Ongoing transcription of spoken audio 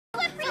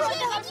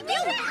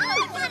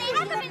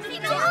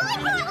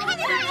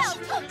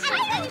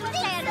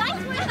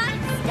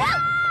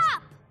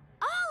Stop!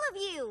 All of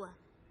you!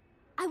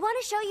 I want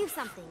to show you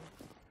something.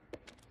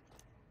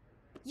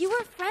 You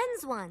were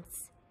friends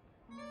once.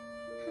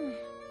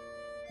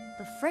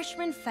 The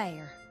freshman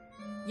fair.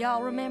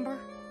 Y'all remember?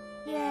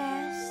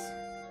 Yes.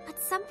 But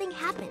something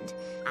happened.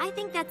 I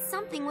think that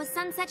something was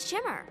Sunset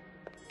Shimmer.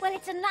 Well,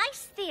 it's a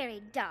nice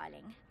theory,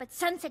 darling, but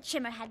Sunset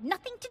Shimmer had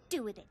nothing to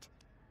do with it.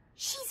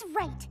 She's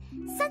right.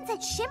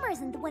 Sunset Shimmer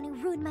isn't the one who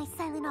ruined my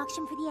silent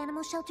auction for the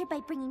animal shelter by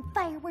bringing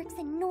fireworks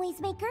and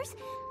noisemakers.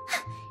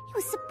 It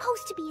was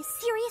supposed to be a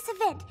serious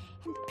event,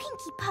 and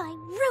Pinkie Pie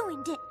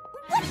ruined it.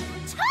 What are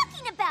you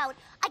talking about?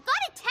 I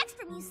got a text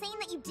from you saying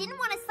that you didn't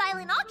want a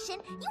silent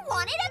auction. You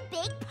wanted a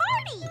big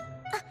party.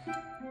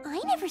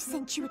 I never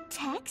sent you a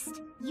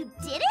text. You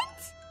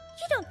didn't?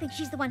 You don't think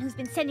she's the one who's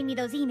been sending me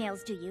those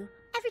emails, do you?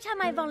 Every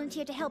time I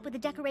volunteer to help with the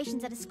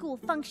decorations at a school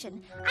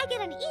function, I get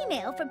an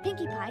email from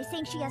Pinkie Pie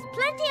saying she has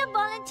plenty of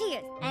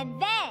volunteers.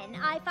 And then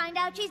I find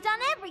out she's done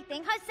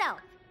everything herself.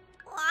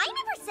 Well, I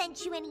never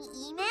sent you any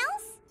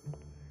emails.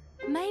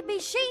 Maybe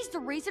she's the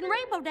reason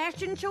Rainbow Dash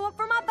didn't show up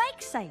for my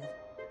bake sale.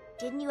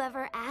 Didn't you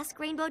ever ask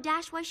Rainbow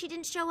Dash why she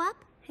didn't show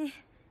up?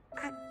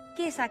 I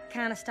guess I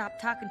kind of stopped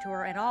talking to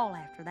her at all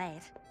after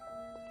that.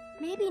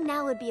 Maybe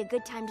now would be a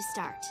good time to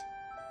start.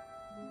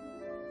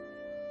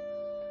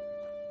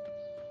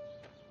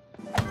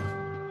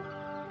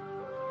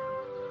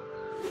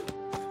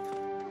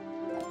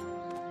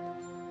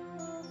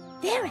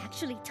 They're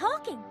actually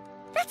talking.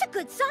 That's a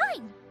good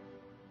sign.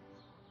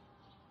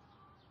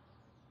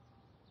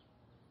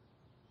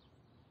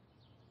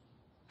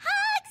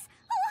 Hugs!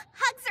 Oh,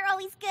 hugs are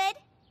always good.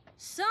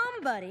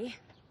 Somebody,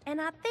 and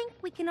I think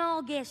we can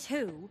all guess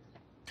who,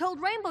 told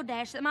Rainbow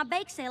Dash that my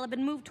bake sale had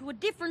been moved to a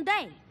different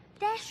day.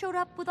 Dash showed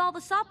up with all the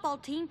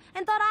softball team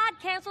and thought I'd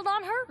canceled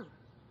on her.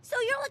 So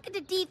you're looking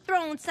to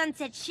dethrone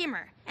Sunset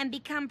Shimmer and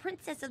become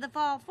Princess of the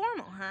Fall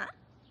Formal, huh?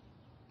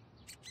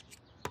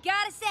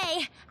 Gotta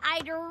say,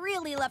 I'd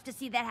really love to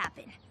see that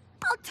happen.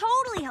 I'll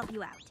totally help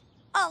you out.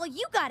 All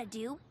you gotta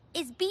do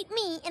is beat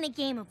me in a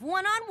game of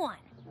one-on-one.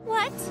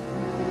 What?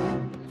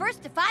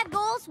 First to 5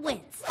 goals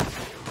wins.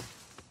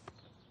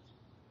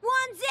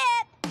 1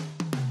 zip!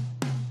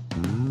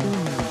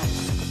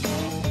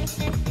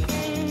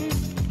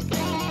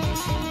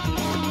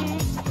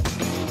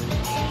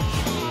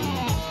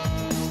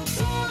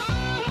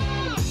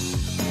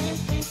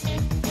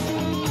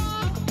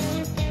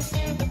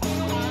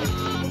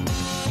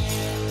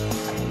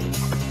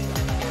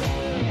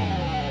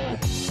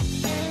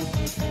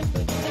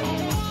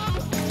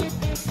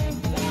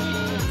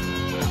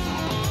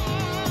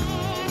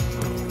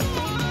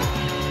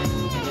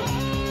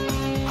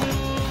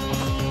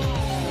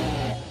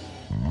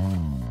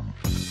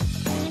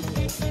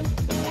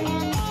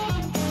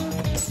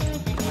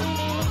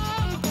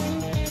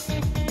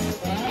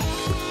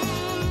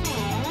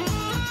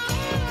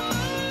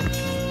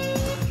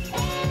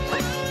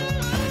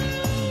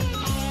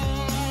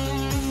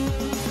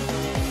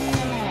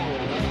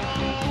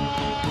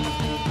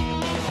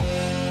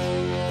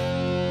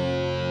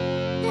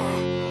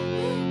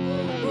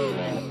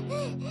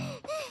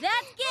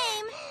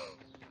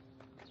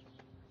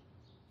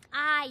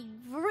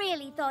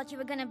 You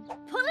were gonna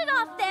pull it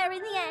off there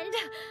in the end.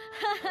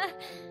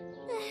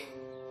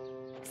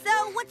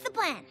 So, what's the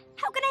plan?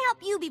 How can I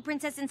help you be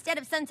princess instead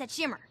of Sunset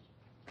Shimmer?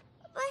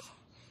 But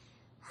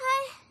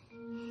I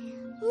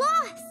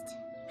lost.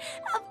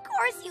 Of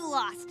course you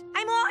lost.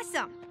 I'm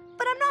awesome.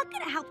 But I'm not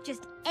gonna help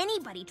just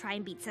anybody try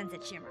and beat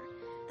Sunset Shimmer.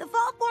 The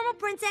Fall Formal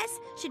Princess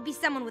should be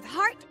someone with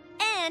heart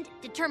and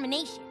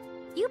determination.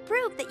 You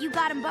proved that you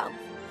got them both.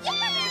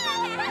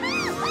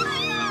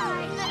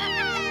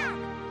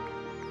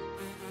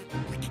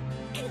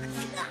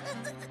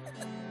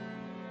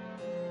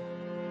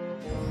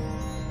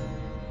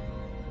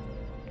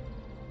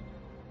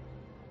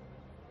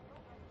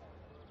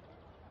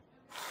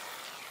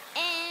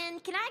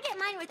 Can I get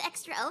mine with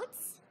extra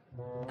oats?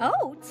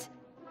 Oats?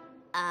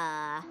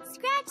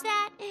 Scratch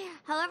that.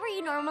 However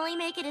you normally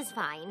make it is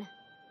fine.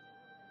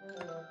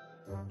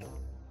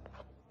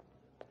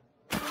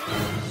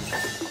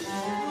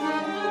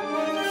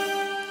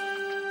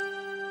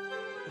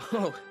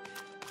 Oh,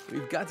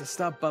 we've got to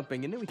stop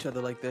bumping into each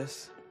other like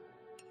this.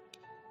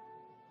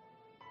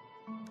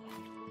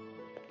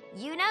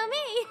 You know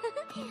me.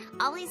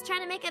 Always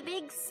trying to make a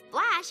big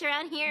splash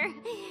around here.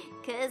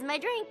 'Cause my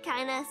drink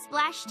kinda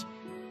splashed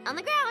on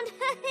the ground.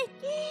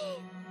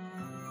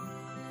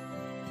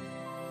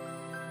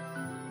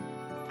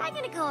 I'm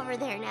gonna go over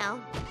there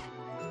now.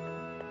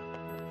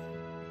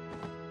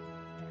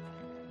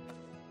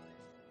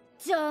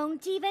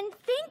 Don't even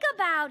think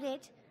about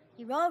it.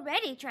 You're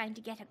already trying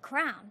to get a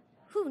crown.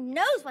 Who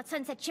knows what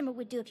Sunset Shimmer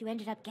would do if you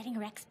ended up getting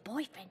her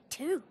ex-boyfriend,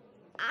 too?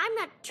 I'm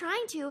not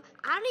trying to.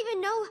 I don't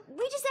even know.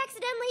 We just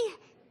accidentally...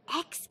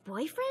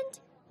 Ex-boyfriend?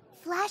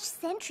 Flash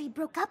Sentry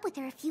broke up with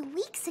her a few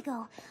weeks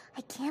ago.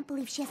 I can't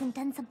believe she hasn't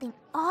done something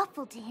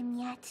awful to him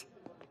yet.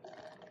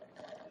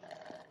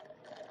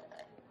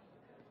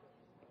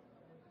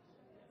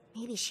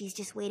 Maybe she's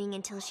just waiting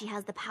until she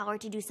has the power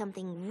to do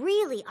something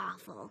really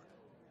awful.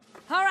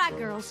 All right,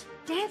 girls.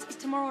 Dance is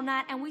tomorrow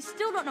night, and we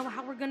still don't know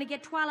how we're gonna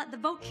get Twilight the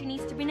vote she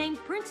needs to be named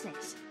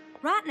princess.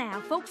 Right now,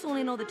 folks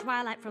only know the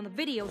Twilight from the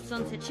video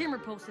Sunset Shimmer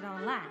posted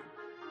online.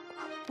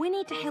 We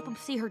need to help them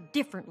see her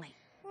differently.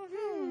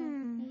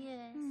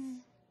 Yes.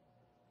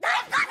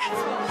 I've got it!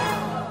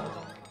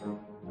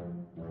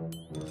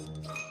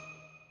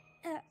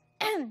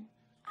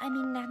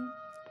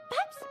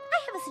 Perhaps I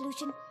have a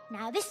solution.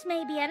 Now, this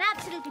may be an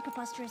absolutely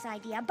preposterous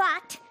idea,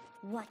 but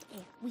what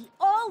if we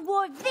all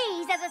wore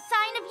these as a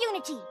sign of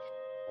unity?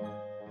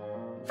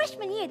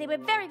 Freshman year, they were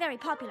very, very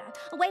popular.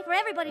 A way for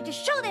everybody to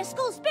show their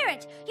school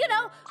spirit. You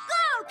know,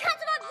 go,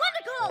 Cancelot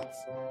Wondercolds!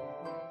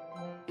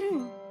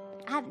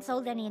 I haven't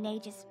sold any in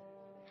ages.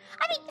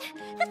 I mean,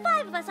 the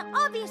five of us are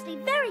obviously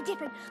very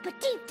different, but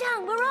deep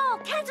down, we're all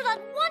Cancelot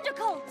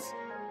Wondercolds.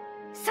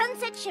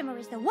 Sunset Shimmer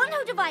is the one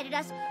who divided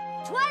us.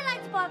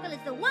 Twilight Sparkle is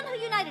the one who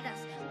united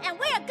us. And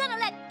we're gonna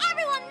let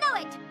everyone know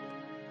it!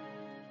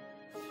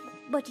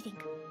 What do you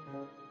think?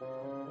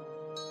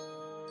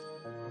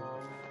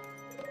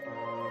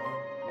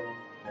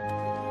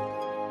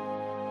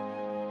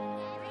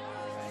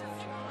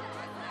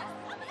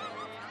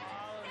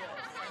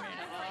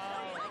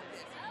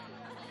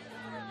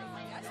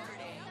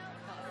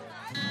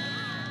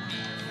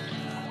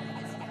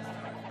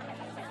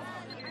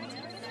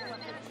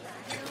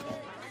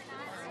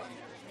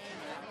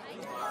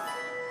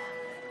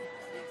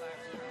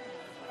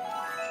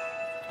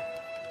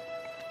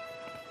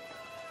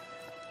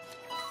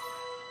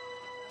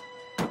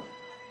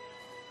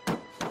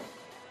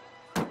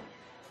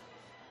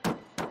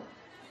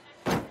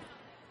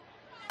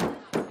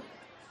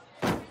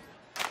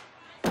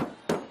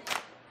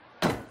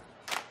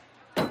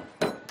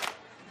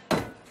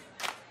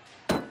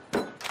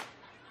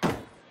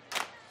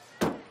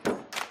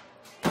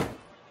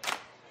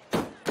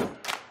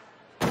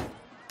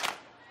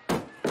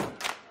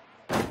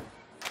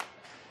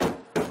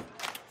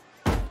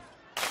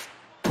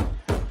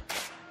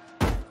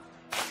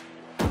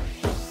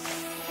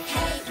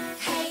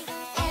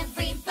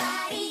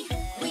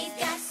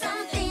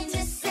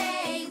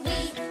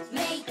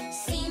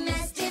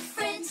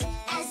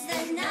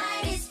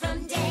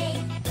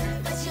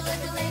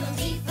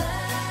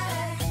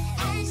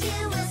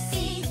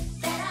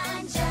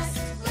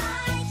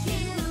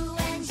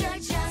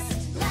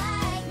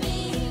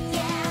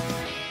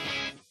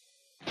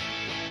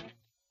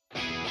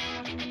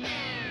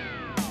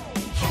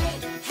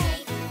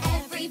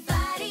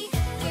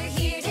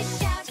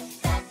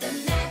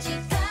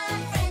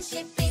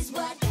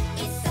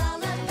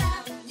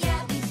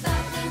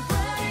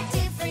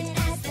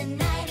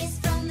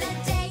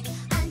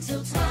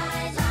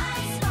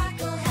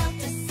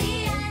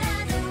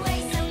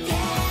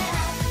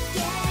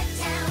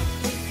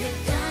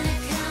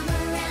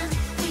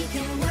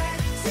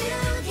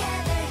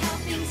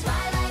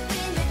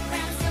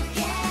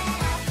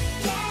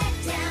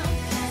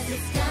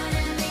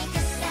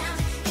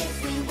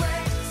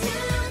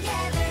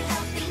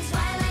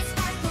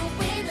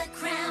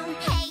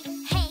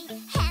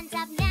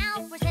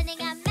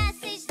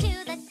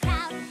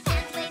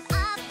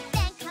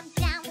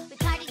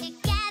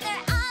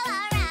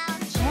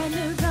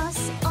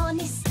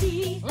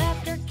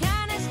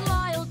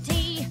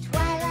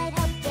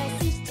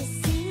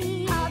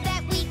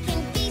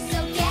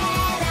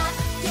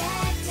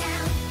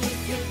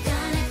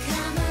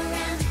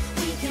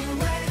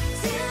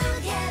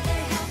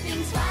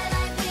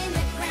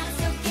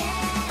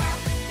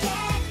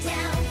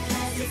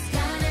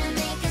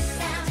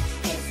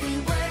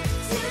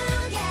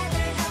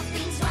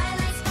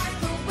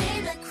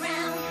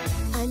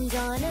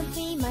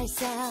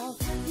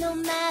 No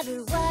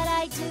matter what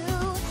I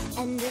do,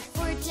 and if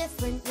we're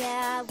different,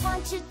 yeah, I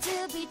want you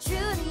to be true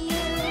to you.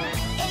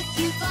 If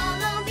you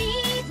follow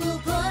me, we'll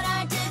put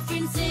our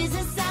differences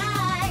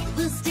aside.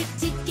 We'll stick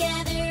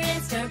together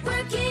and start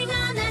working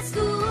on that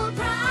school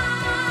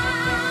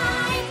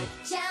pride.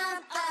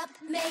 Jump up,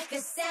 make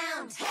a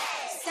sound.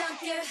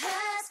 Stomp your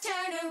hooves,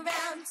 turn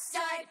around.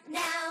 Start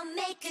now,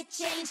 make a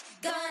change.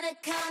 Gonna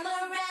come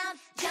around.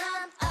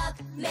 Jump up,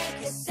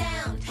 make a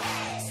sound.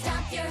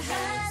 Stomp your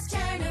hooves,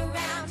 turn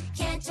around.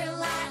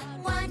 Canterlot,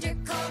 Wonder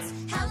Colts,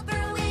 help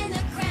her win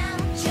the crown.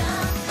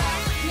 Jump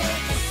up,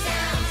 make a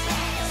sound.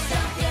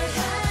 Stomp your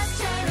hooves,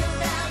 turn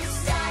around.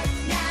 Start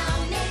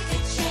now, make a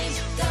change.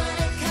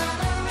 Gonna come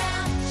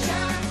around.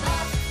 Jump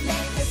up,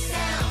 make a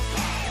sound.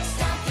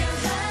 Stomp your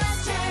hooves,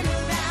 turn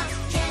around.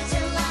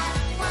 Canterlot,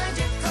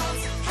 Wonder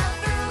Colts, help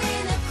her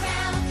win the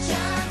crown.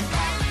 Jump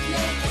up,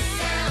 make a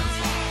sound.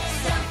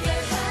 Stomp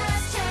your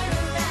hooves, turn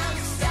around.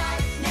 Start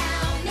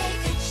now,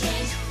 make a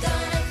change.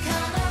 Gonna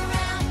come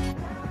around.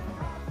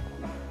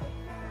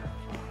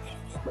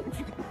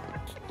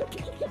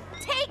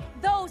 Take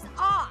those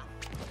off!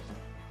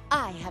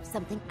 I have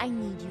something I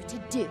need you to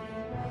do.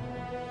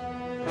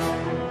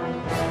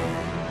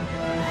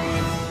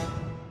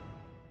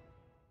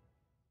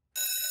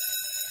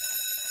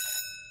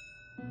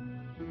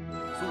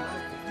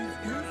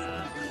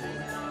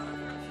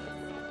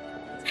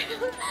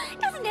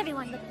 Doesn't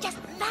everyone look just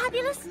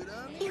fabulous?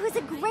 It was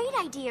a great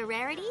idea,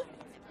 Rarity.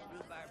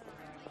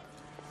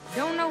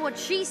 Don't know what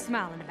she's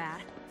smiling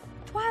about.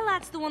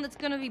 Twilight's the one that's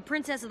gonna be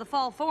Princess of the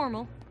Fall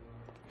Formal.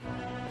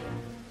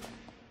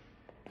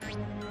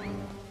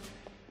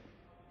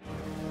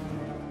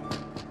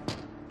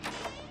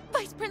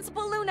 Vice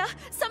Principal Luna,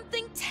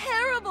 something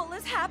terrible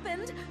has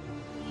happened.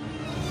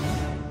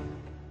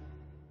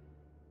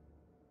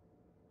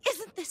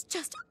 Isn't this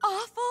just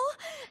awful?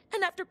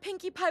 And after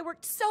Pinkie Pie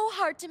worked so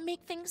hard to make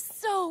things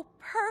so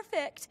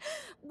perfect,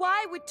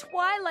 why would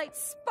Twilight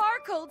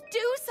Sparkle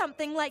do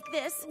something like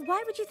this?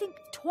 Why would you think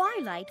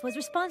Twilight was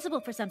responsible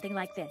for something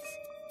like this?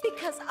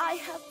 Because I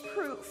have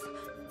proof.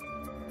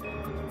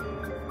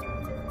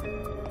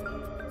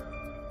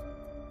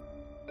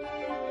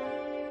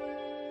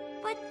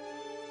 But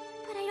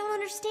I don't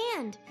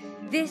understand.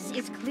 This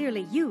is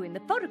clearly you in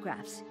the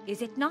photographs,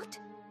 is it not?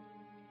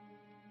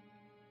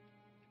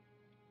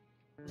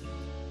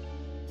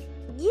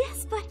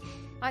 Yes, but...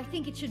 I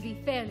think it should be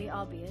fairly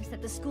obvious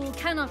that the school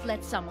cannot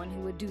let someone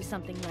who would do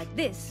something like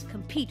this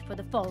compete for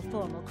the Fall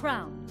Formal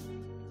crown.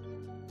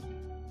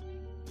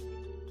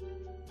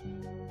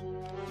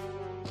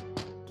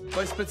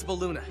 Vice Principal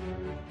Luna,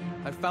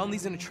 I found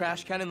these in a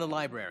trash can in the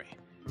library.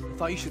 I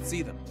thought you should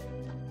see them.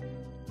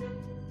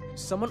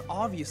 Someone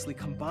obviously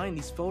combined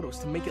these photos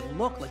to make it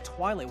look like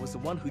Twilight was the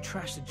one who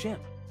trashed the gym.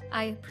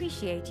 I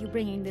appreciate you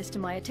bringing this to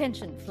my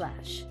attention,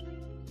 Flash.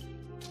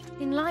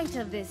 In light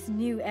of this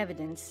new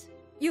evidence,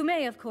 you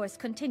may, of course,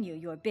 continue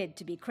your bid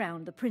to be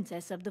crowned the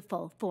Princess of the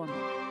Fall Formal.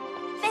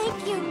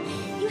 Thank you.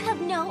 You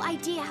have no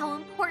idea how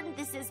important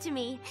this is to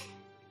me.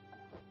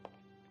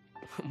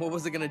 What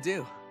was it gonna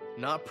do?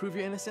 Not prove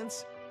your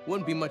innocence?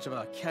 Wouldn't be much of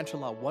a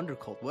Canterlot wonder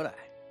colt, would I?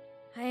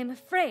 I am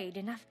afraid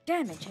enough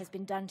damage has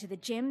been done to the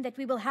gym that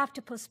we will have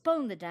to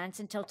postpone the dance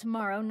until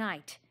tomorrow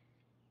night.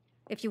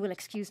 If you will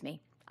excuse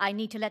me, I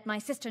need to let my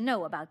sister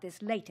know about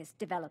this latest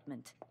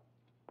development.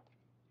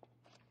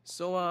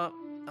 So, I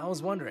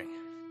was wondering,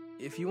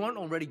 if you aren't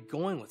already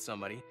going with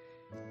somebody,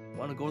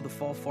 want to go to the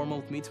Fall Formal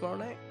with me tomorrow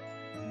night?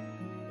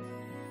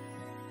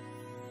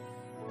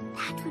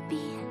 That would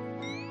be...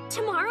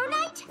 tomorrow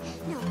night?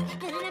 No.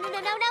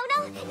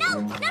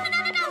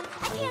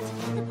 I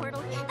can't. The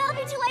portal. That'll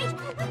be too late.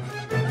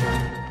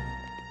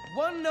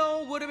 One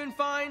no would have been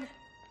fine.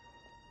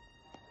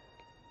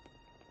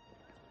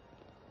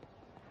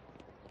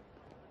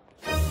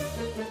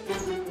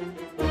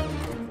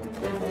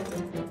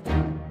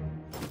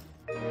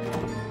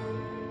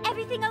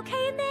 Everything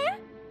okay in there?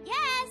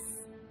 Yes.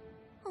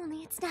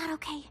 Only it's not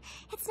okay.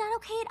 It's not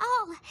okay at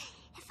all.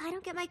 If I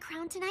don't get my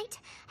crown tonight,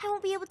 I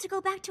won't be able to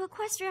go back to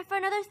Equestria for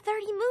another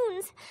 30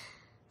 moons.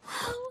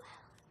 Oh,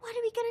 what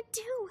are we gonna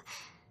do?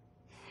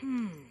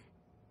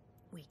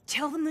 We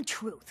tell them the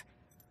truth.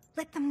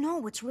 Let them know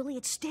what's really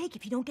at stake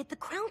if you don't get the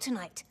crown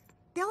tonight.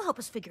 They'll help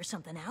us figure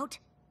something out.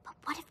 But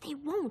what if they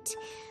won't?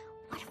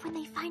 What if when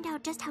they find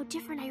out just how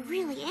different I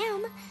really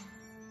am?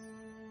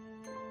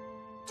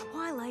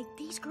 Twilight,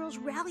 these girls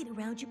rallied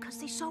around you because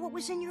they saw what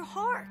was in your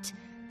heart.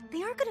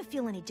 They aren't going to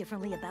feel any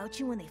differently about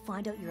you when they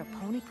find out you're a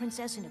pony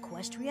princess in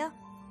Equestria.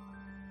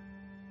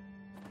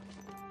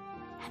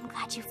 I'm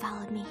glad you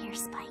followed me here,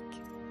 Spike.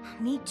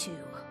 Me too.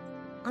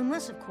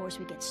 Unless, of course,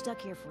 we get stuck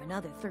here for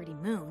another 30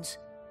 moons.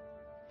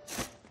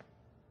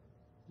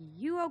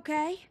 You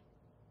okay?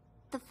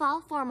 The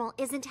Fall Formal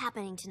isn't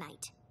happening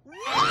tonight.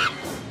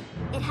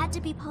 It had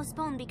to be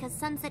postponed because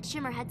Sunset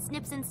Shimmer had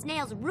Snips and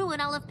Snails ruin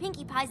all of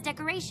Pinkie Pie's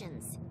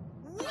decorations.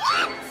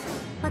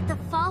 But the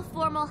Fall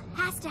Formal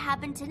has to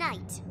happen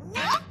tonight.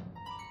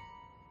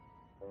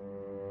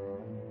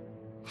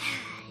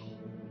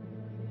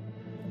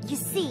 You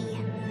see...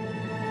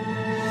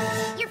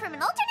 You're from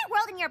an alternate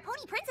world and you're a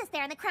pony princess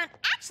there, and the crown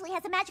actually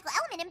has a magical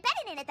element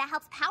embedded in it that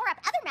helps power up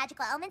other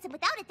magical elements, and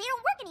without it, they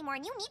don't work anymore,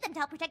 and you need them to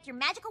help protect your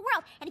magical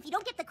world. And if you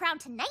don't get the crown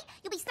tonight,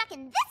 you'll be stuck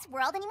in this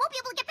world, and you won't be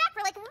able to get back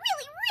for like a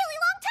really, really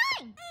long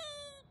time.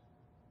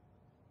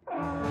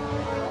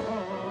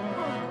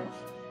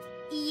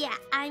 Yeah,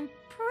 I'm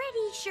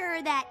pretty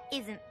sure that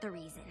isn't the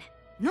reason.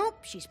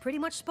 Nope, she's pretty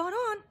much spot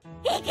on.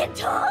 He can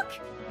talk!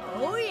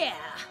 Oh yeah,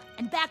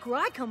 and back where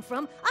I come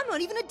from, I'm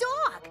not even a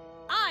dog.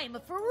 I'm a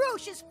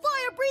ferocious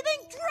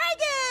fire-breathing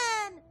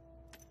dragon!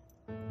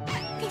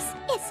 This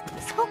is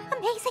so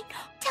amazing.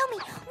 Tell me,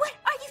 what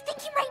are you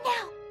thinking right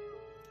now?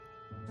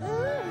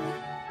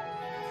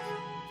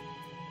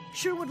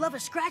 Sure would love a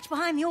scratch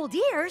behind the old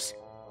ears.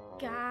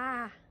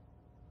 Gah.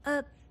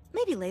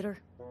 Maybe later.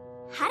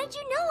 How did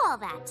you know all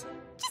that?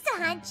 Just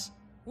a hunch.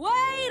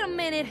 Wait a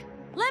minute.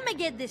 Let me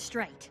get this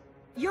straight.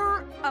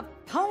 You're a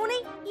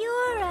pony?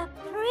 You're a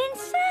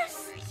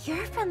princess?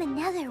 You're from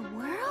another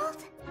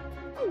world?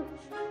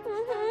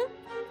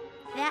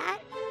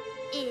 That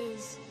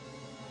is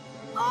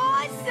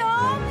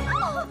awesome!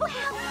 Oh,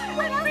 wow!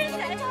 What else is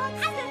that?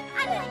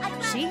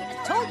 See? I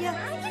told you.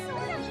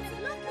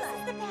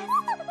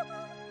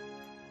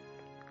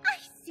 I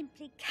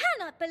simply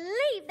cannot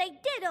believe they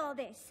did all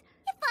this.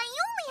 If I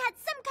only had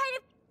some kind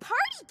of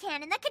party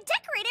cannon that could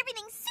decorate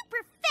everything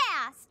super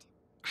fast!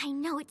 I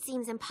know it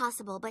seems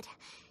impossible, but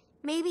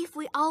Maybe if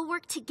we all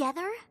work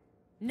together?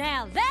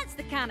 Now that's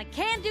the kind of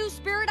can-do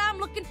spirit I'm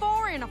looking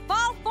for in a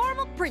fall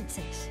formal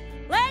princess.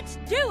 Let's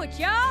do it,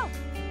 y'all!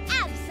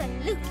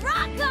 Absolute.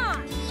 Rock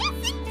on!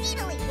 Yes,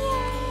 indeedly!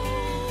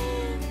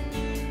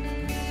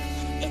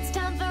 It's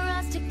time for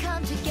us to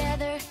come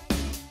together.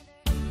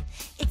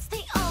 It's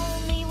the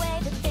only way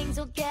that things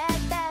will get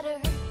better.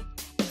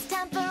 It's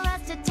time for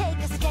us to take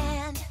a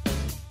stand.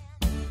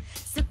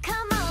 So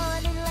come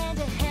on and lend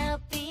a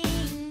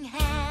helping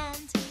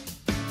hand.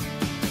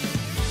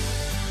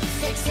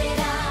 Fix it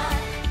up,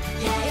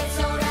 yeah, it's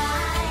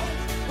alright.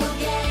 We'll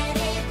get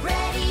it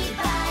ready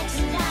by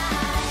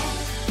tonight.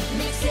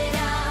 Mix it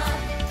up,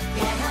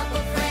 yeah, help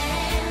a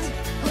friend.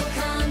 We'll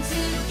come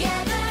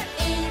together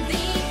in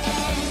the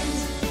end.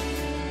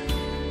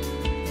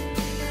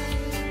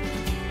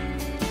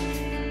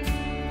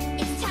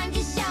 It's time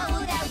to show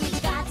that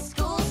we've got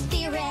school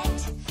spirit.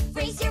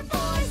 Raise your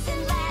voice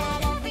and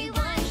let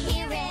everyone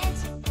hear it.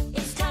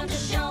 It's time to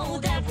show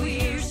that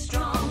we're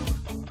strong.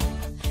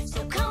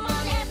 So come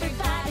on,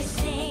 everybody,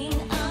 sing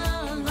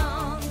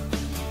along.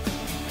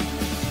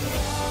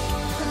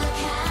 Look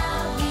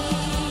how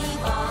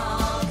we've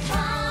all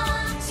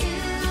come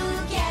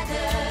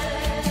together.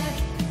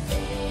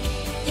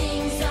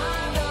 Things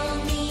are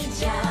only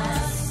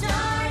just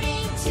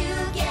starting to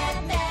get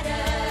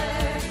better.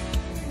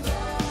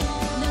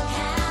 Look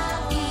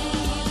how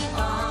we've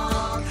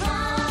all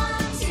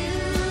come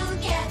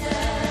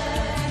together.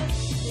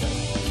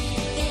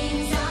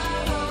 Things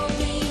are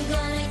only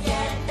gonna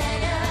get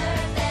better,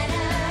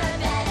 better,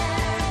 better,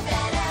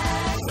 better.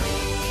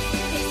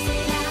 Fix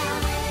it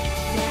up,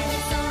 yeah,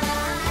 it's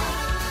alright.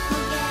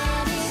 We'll get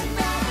it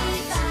ready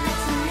by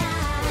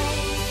tonight.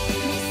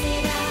 Mix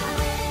it up,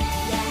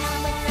 yeah,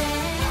 help a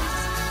friend.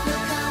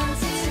 We'll come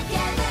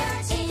together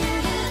in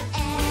the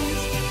end.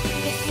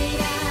 Fix it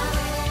up,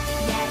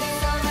 yeah,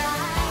 it's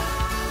alright.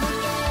 We'll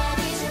get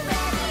it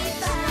ready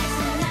by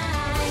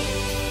tonight.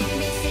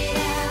 Mix it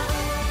up,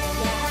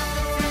 yeah, help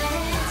a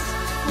friend.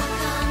 We'll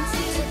come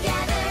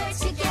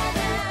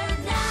together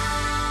now.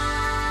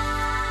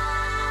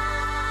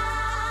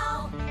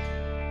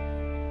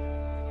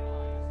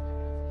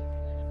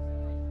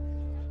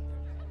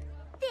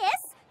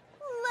 This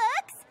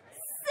looks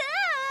so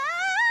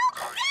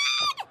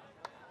good!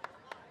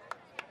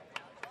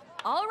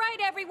 All right,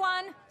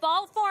 everyone.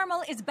 Fall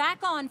formal is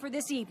back on for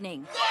this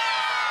evening.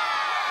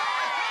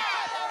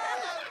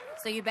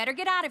 So you better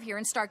get out of here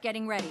and start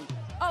getting ready.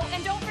 Oh,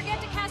 and don't forget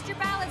to cast your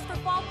ballots for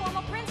Fall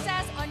Formal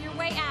Princess on your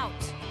way out.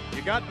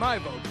 You got my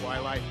vote,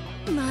 Twilight.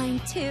 Mine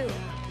too.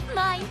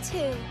 Mine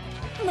too.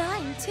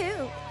 Mine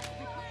too.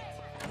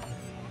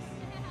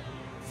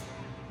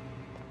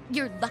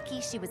 You're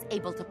lucky she was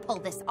able to pull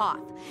this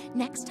off.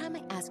 Next time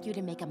I ask you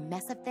to make a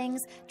mess of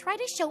things, try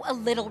to show a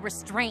little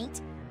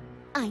restraint.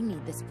 I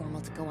need this formal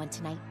to go on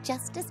tonight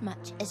just as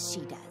much as she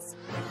does.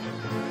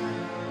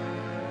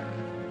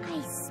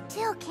 I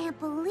still can't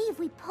believe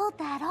we pulled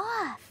that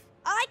off.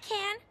 I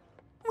can.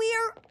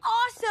 We're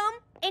awesome.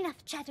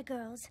 Enough chatter,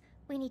 girls.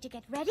 We need to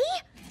get ready.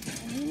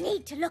 And we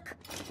need to look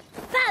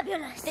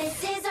fabulous.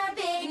 This is our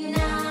big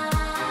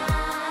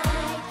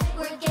night.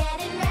 We're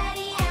getting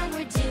ready and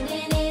we're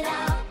doing it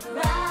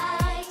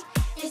upright.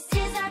 This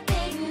is our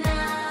big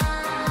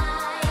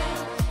night.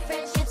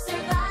 Friendship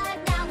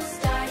survived, now we'll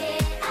start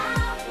it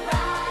out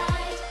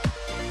right.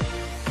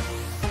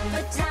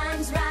 The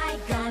time's right,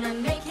 gonna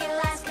make it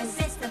last, 'cause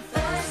it's the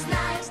first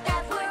night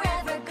that we're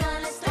ever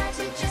gonna start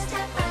to just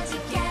have fun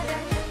together.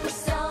 We're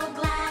so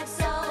glad,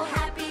 so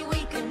happy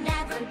we could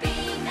never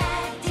be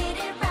mad. Did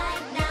it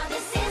right now,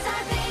 this is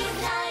our big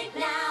night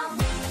now.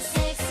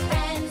 6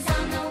 friends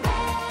on the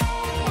way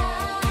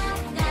up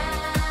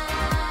now.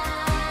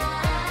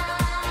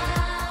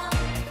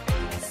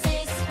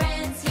 6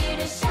 friends here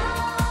to show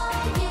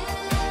you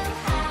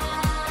how.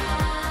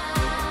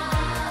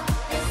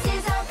 This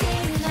is our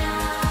big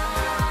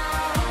night.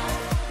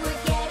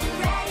 We're getting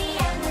ready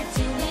and we're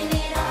doing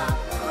it all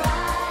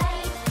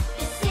right.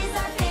 This is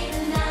our big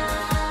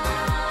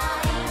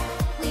night.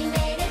 We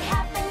made it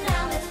happen,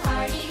 now let's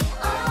party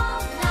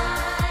all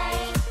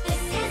night.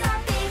 This is our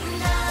big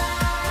night.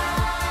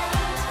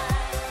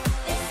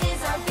 This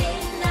is our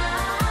big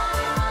night.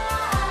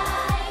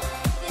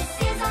 This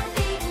is our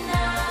big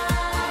night.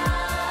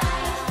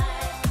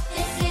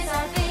 This is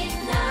our big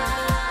night.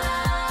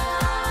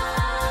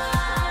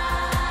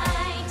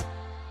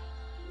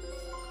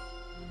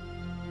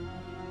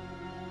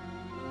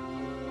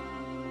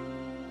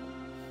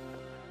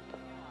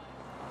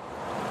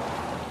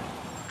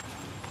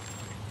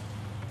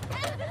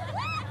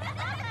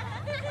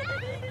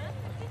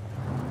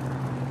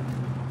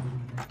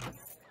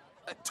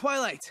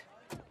 Twilight!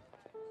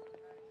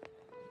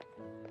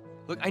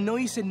 Look, I know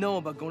you said no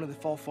about going to the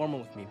fall formal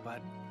with me,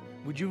 but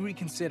would you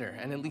reconsider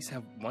and at least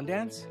have one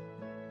dance?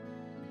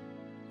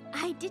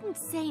 I didn't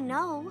say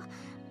no.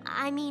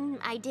 I mean,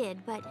 I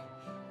did, but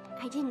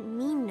I didn't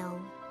mean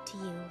no to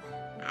you.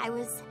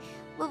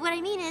 Well, what I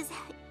mean is,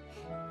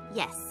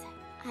 yes,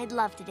 I'd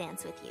love to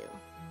dance with you.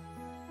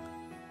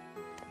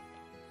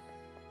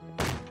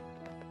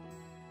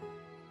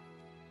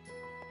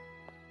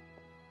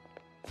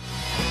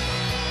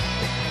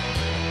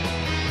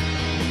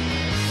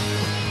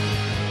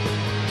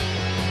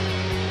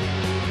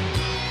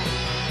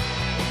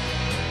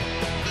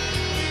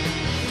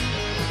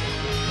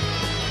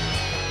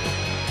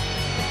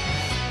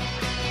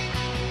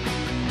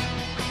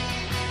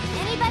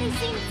 Anybody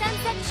seen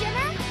Sunset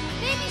Shimmer?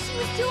 Maybe she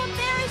was too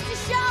embarrassed to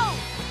show.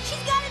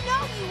 She's gotta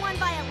know you won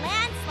by a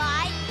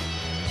landslide.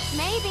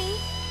 Maybe.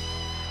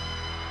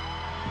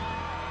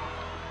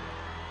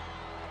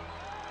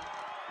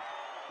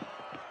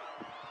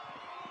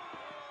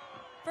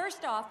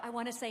 First off, I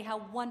want to say how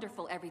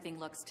wonderful everything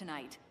looks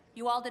tonight.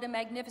 You all did a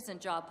magnificent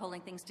job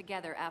pulling things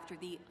together after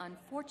the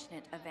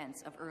unfortunate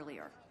events of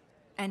earlier.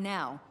 And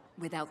now,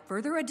 without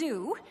further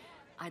ado,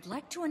 I'd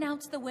like to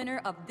announce the winner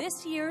of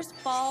this year's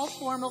Fall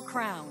Formal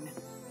Crown.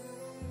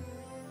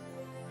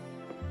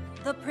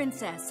 The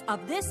princess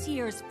of this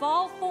year's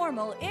Fall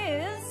Formal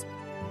is...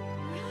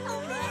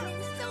 Oh man,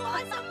 it's so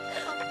awesome!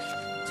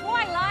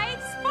 Twilight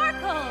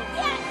Sparkle!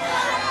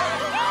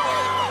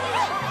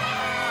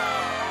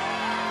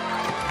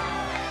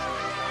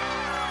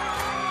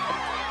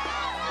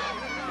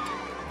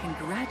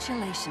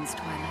 Congratulations,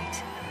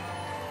 Twilight.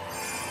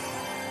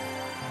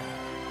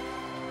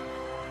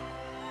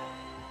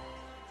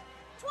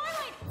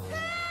 Twilight!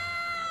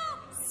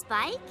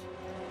 Spike?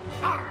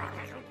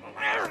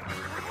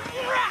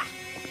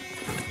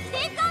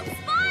 They've got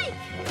Spike!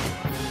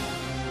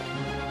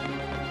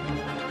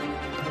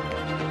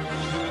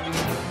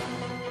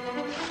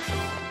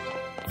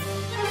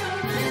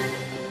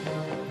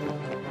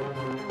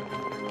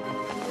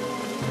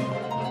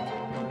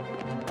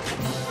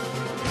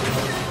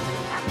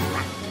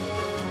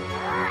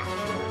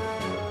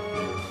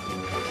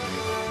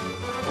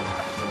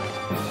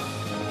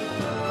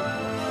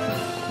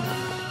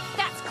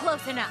 That's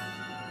close enough.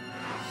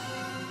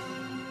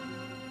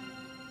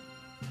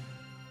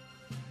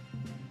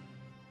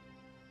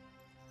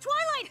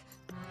 Twilight!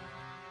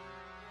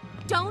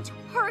 Don't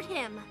hurt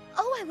him!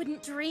 Oh, I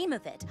wouldn't dream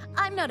of it.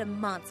 I'm not a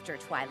monster,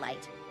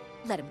 Twilight.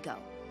 Let him go.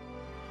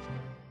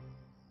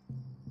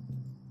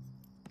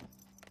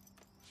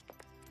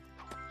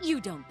 You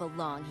don't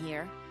belong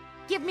here.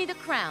 Give me the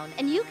crown,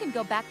 and you can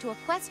go back to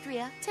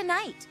Equestria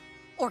tonight.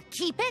 Or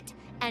keep it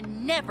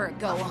and never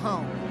go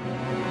home.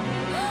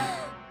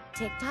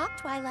 Tick-tock,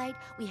 Twilight.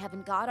 We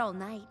haven't got all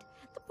night.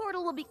 The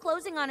portal will be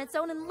closing on its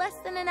own in less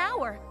than an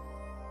hour.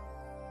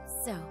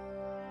 So,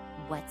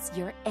 what's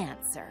your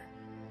answer?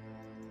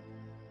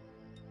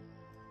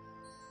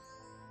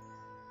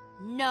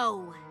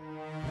 No.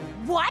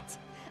 What?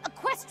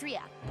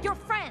 Equestria, your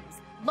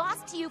friends,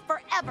 lost to you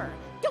forever.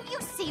 Don't you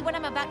see what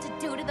I'm about to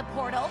do to the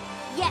portal?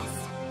 Yes,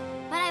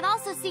 but I've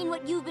also seen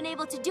what you've been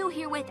able to do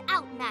here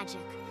without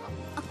magic.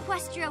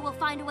 Equestria will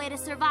find a way to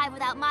survive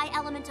without my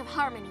element of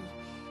harmony.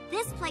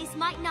 This place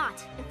might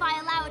not, if I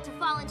allow it to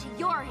fall into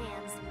your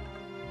hands.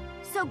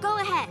 So go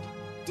ahead,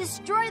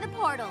 destroy the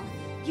portal.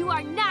 You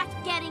are not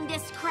getting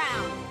this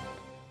crown.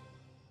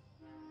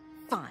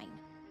 Fine.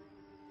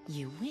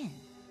 You win.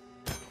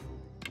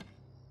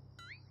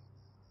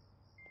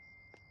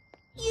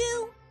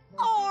 You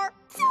are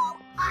so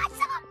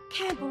awesome!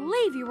 Can't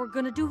believe you were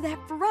gonna do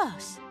that for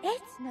us.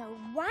 It's no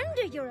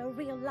wonder you're a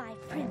real-life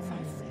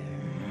princess.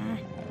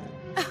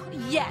 Oh,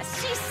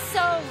 yes, she's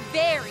so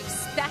very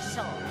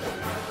special.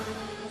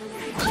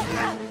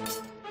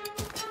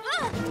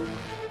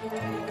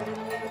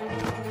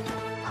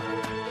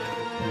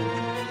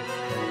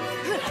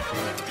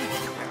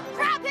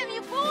 Grab him,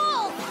 you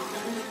fool!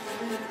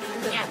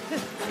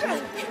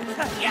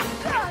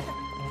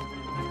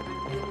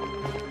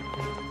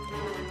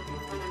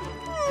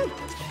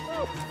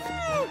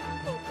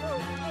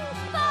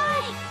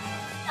 Spike!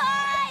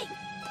 Spike!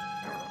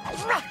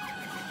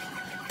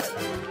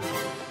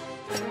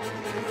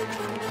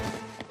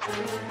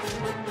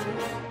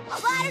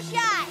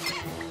 Fluttershy!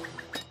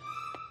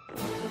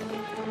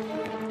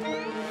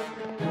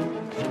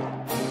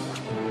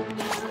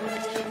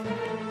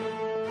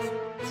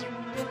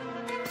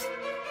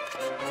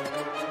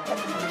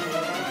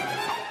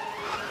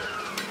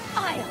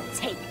 I'll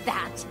take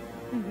that.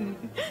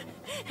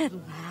 At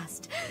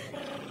last.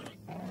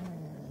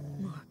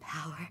 More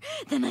power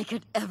than I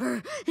could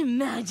ever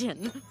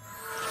imagine.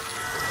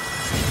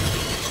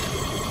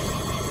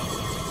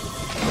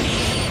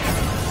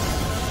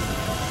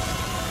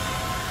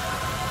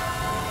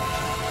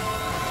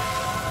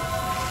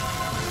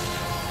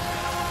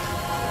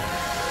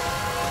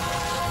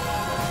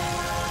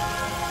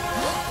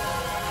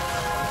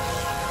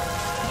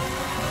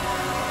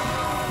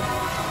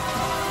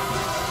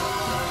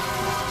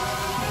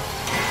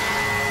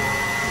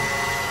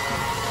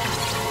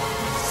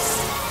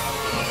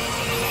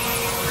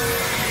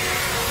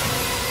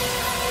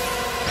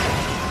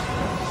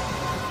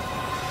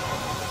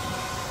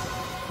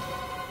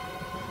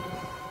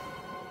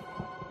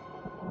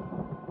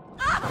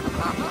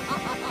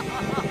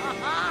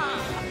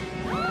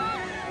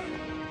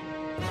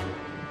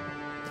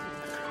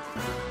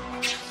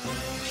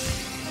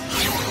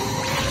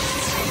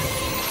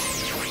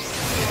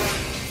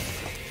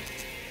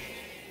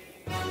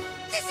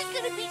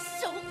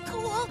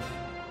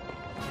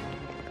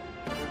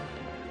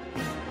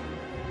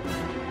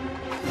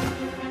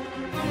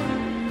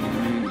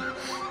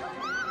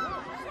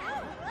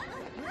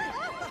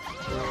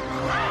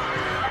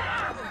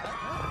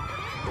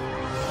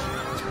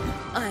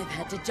 I've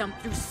had to jump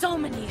through so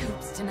many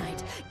hoops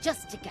tonight.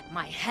 just to get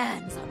my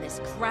hands on this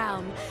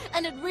crown,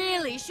 and it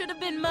really should have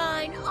been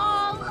mine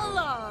all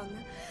along.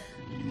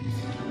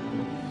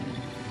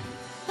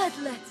 But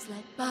let's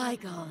let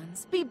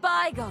bygones be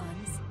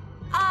bygones.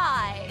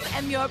 I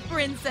am your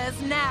princess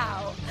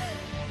now,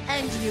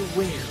 and you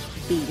will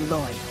be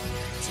loyal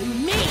to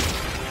me.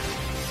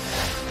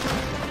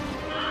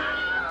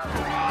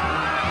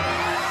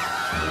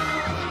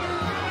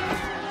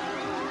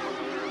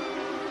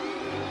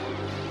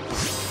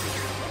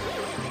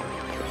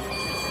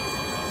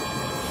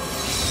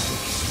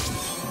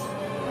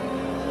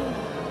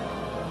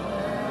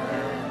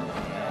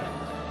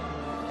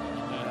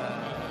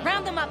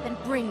 Round them up and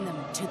bring them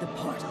to the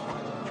portal.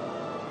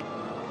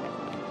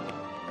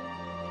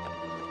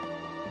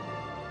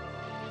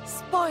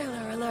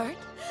 Spoiler alert!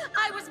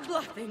 I was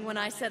bluffing when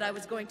I said I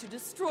was going to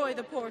destroy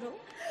the portal.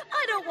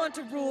 I don't want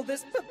to rule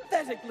this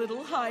pathetic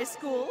little high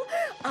school.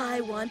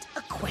 I want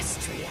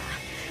Equestria.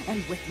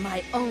 And with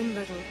my own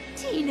little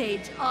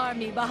teenage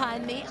army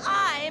behind me,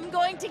 I'm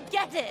going to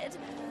get it.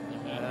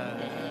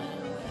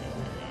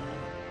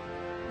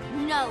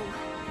 No,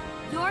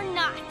 you're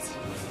not.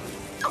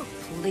 Oh,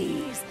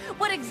 please.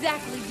 What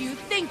exactly do you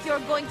think you're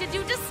going to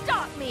do to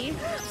stop me?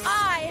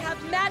 I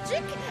have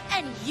magic,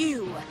 and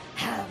you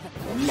have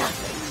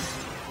nothing.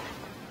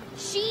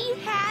 She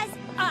has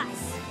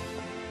us.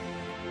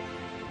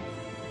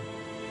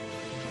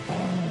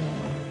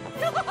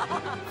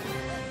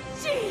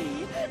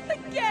 Gee, the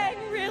gang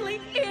really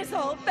is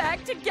all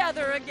back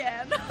together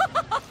again.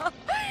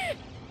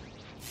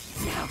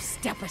 Now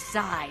step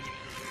aside.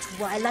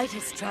 Twilight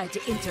has tried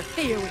to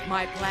interfere with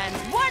my plans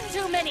one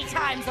too many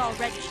times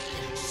already.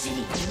 She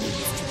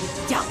needs to be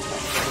dealt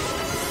with.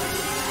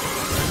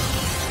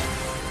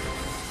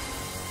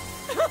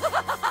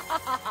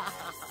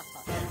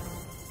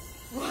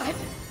 What?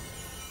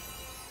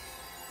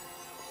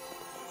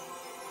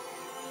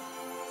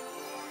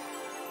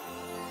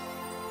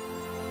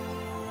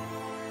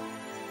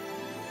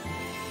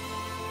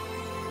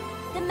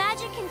 The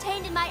magic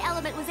contained in my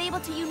element was able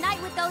to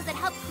unite with those that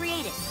helped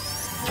create it.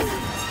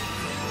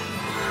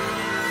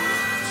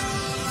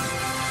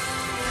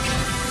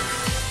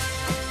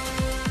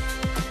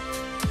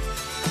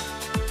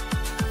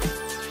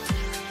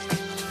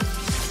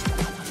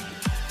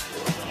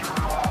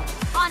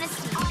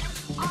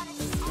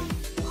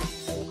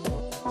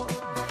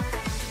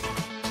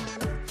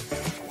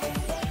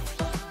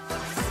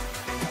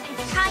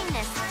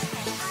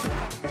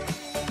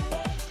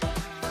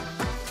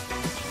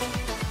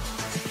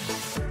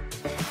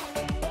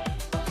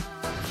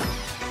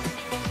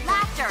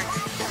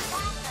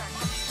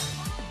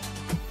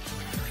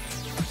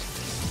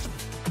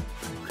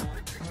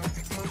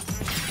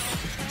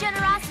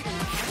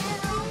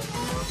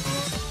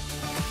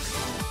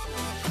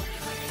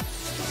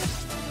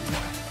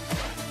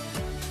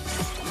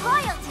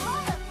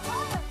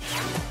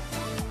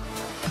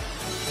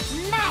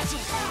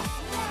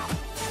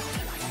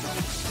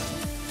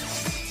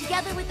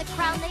 Together with the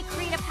crown, they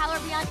create a power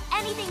beyond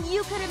anything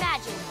you could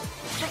imagine.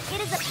 But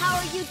it is a power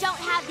you don't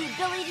have the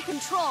ability to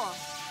control.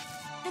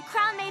 The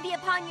crown may be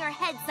upon your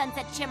head,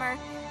 Sunset Shimmer,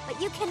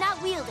 but you cannot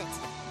wield it,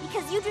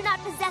 because you do not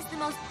possess the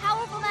most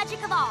powerful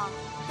magic of all,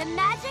 the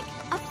magic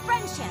of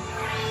friendship.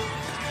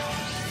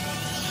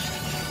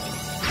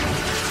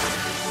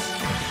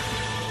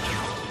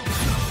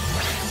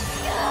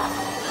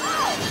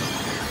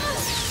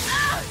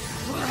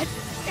 What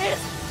is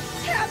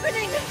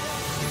happening?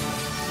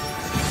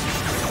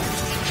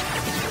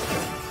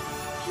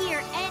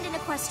 Here and in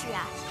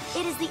Equestria,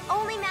 it is the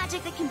only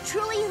magic that can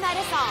truly unite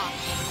us all.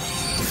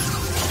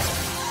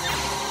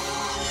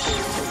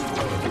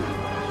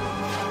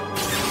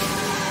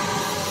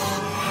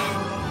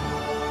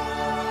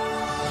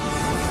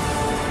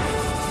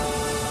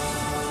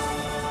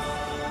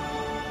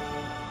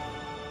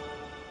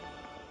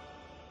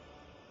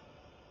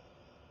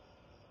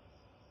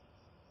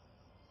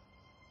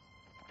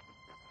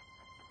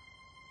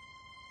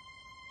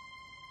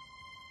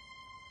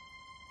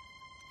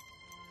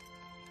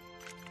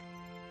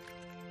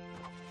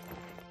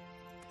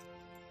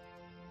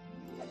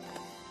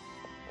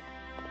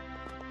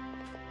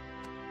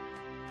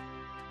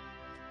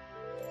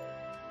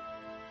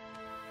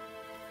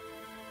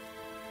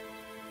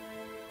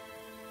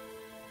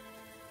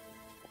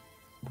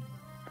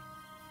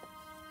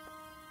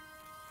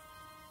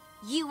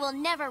 You will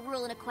never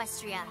rule in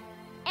Equestria.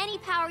 Any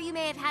power you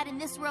may have had in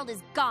this world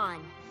is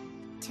gone.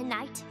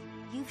 Tonight,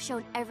 you've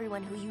shown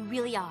everyone who you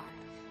really are.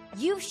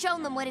 You've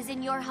shown them what is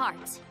in your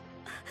heart.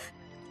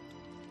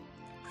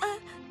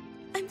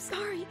 I'm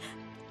sorry.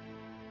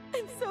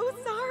 I'm so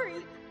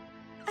sorry.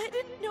 I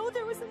didn't know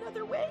there was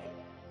another way.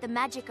 The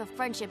magic of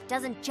friendship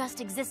doesn't just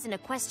exist in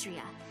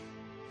Equestria.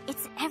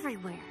 It's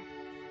everywhere.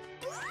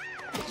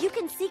 You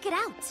can seek it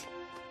out,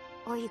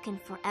 or you can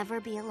forever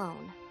be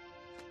alone.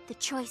 The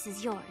choice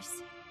is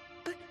yours.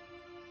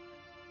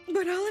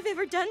 But all I've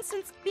ever done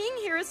since being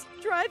here is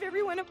drive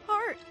everyone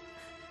apart.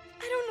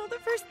 I don't know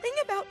the first thing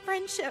about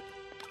friendship.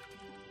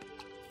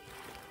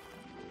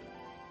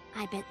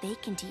 I bet they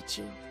can teach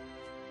you.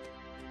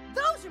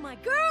 Those are my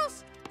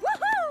girls!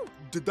 Woohoo!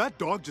 Did that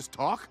dog just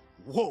talk?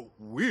 Whoa,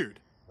 weird.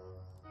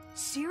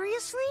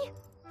 Seriously?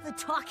 The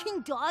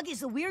talking dog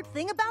is the weird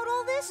thing about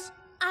all this?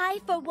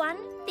 I, for one,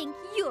 think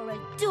you're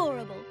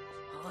adorable.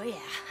 Oh, yeah.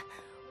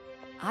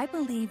 I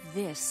believe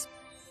this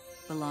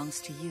belongs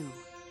to you.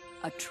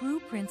 A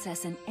true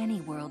princess in any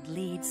world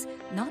leads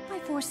not by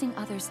forcing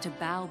others to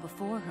bow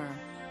before her,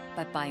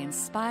 but by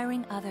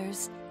inspiring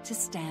others to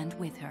stand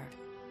with her.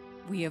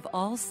 We have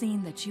all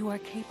seen that you are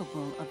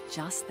capable of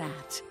just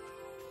that.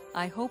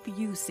 I hope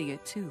you see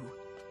it too,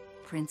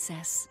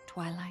 Princess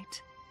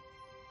Twilight.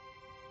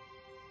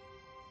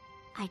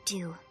 I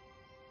do.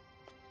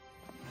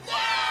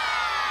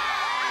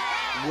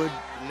 Would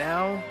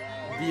now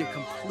be a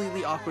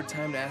completely awkward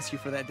time to ask you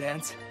for that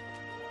dance?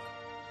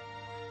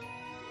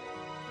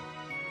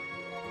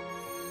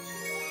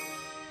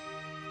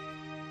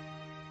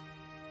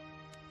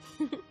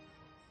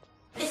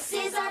 This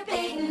is our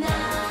big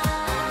night.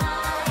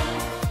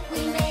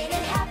 We made it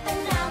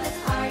happen, now let's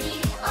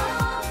party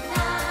all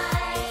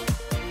night.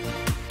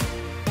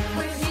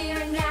 We're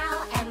here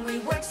now, and we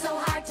worked so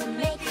hard to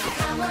make it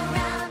come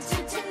around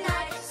to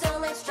tonight. So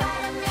let's try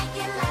to make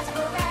it last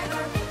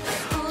forever. The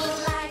school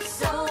lights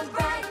so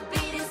bright,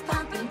 beat is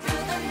pumping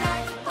through the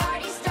night.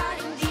 Party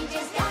starting,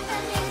 DJ's got the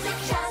music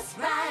just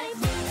right.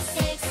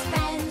 6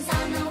 friends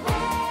on the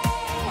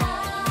way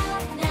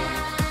up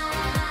now.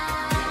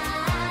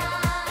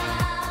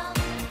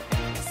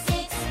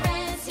 6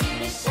 friends here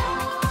to show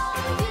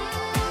you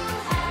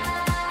how.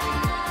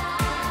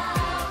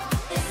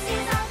 This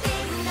is our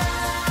big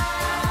night.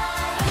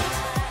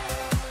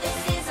 This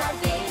is our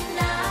big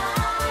night.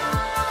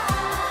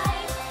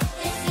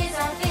 This is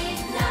our big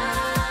night.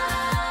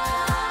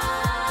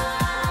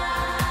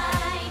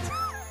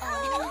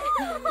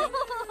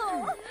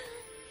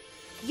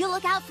 You'll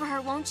look out for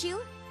her, won't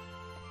you?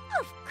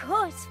 Of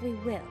course we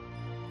will.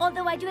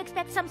 Although I do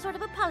expect some sort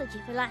of apology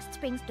for last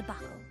spring's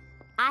debacle.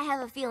 I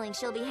have a feeling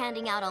she'll be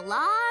handing out a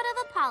lot of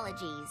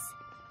apologies.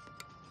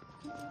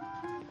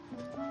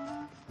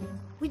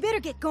 We better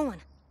get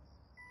going.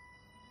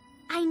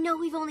 I know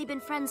we've only been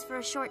friends for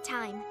a short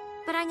time,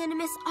 but I'm gonna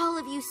miss all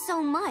of you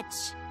so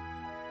much.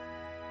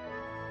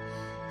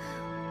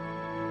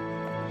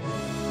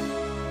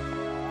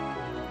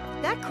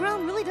 That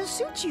crown really does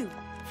suit you,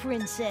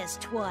 Princess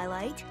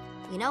Twilight.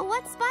 You know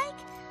what, Spike?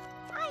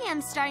 I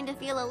am starting to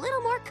feel a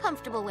little more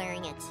comfortable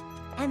wearing it.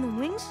 And the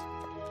wings?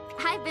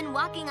 I've been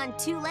walking on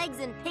 2 legs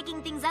and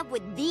picking things up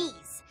with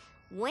these.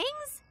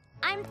 Wings?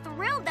 I'm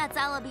thrilled that's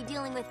all I'll be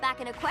dealing with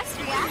back in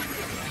Equestria.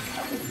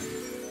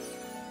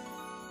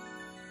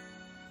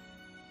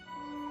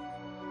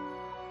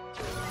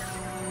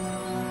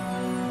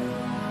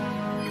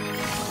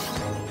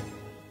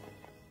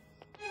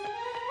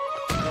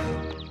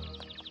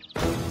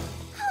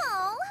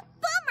 Oh,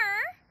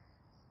 bummer.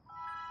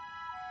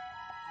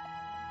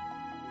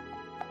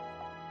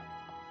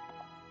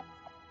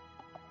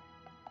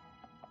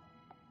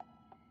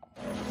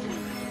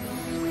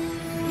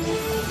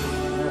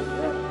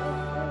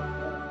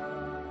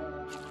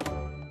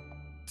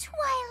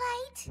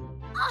 Twilight.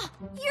 Ah,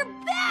 you're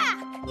back!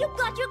 You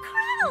got your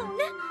crown!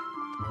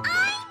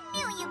 I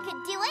knew you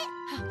could do it.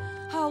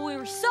 Oh, we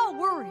were so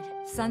worried.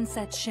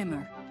 Sunset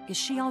Shimmer, is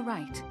she all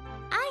right?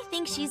 I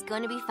think she's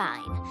going to be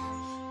fine.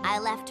 I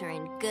left her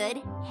in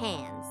good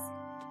hands.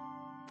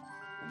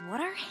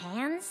 What are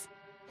hands?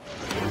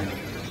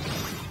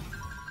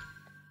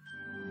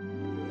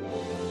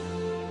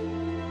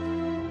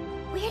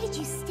 Where did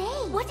you stay?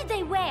 What did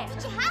they wear?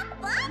 Did you have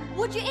fun?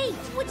 What'd you eat?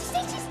 Would you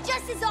say she's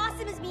just as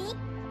awesome as me?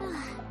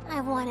 I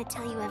want to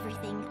tell you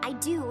everything. I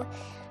do.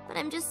 But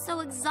I'm just so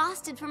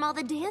exhausted from all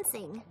the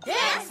dancing.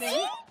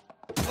 Dancing?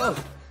 Oh.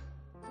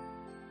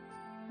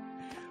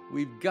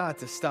 We've got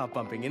to stop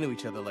bumping into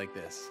each other like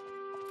this.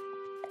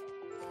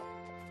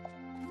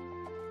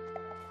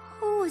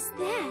 Who was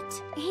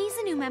that? He's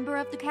a new member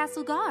of the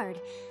Castle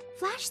Guard.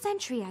 Flash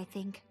Sentry, I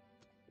think.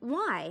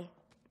 Why?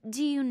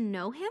 Do you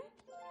know him?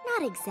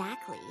 Not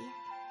exactly.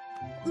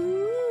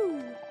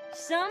 Ooh,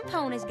 some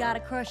pony's got a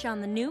crush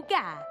on the new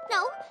guy.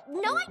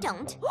 No, I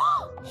don't.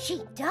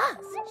 She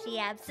does. She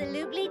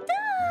absolutely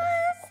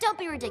does. Don't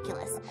be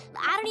ridiculous.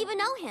 I don't even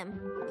know him.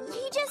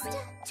 He just...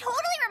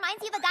 Totally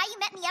reminds you of a guy you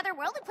met in the other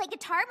world who played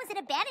guitar and was in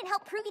a band and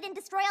helped prove he didn't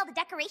destroy all the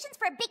decorations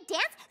for a big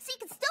dance so you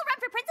could still run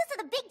for princess to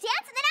the big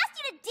dance and then asked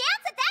you to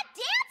dance at that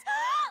dance?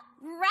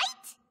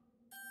 Right?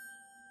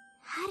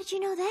 How did you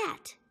know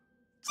that?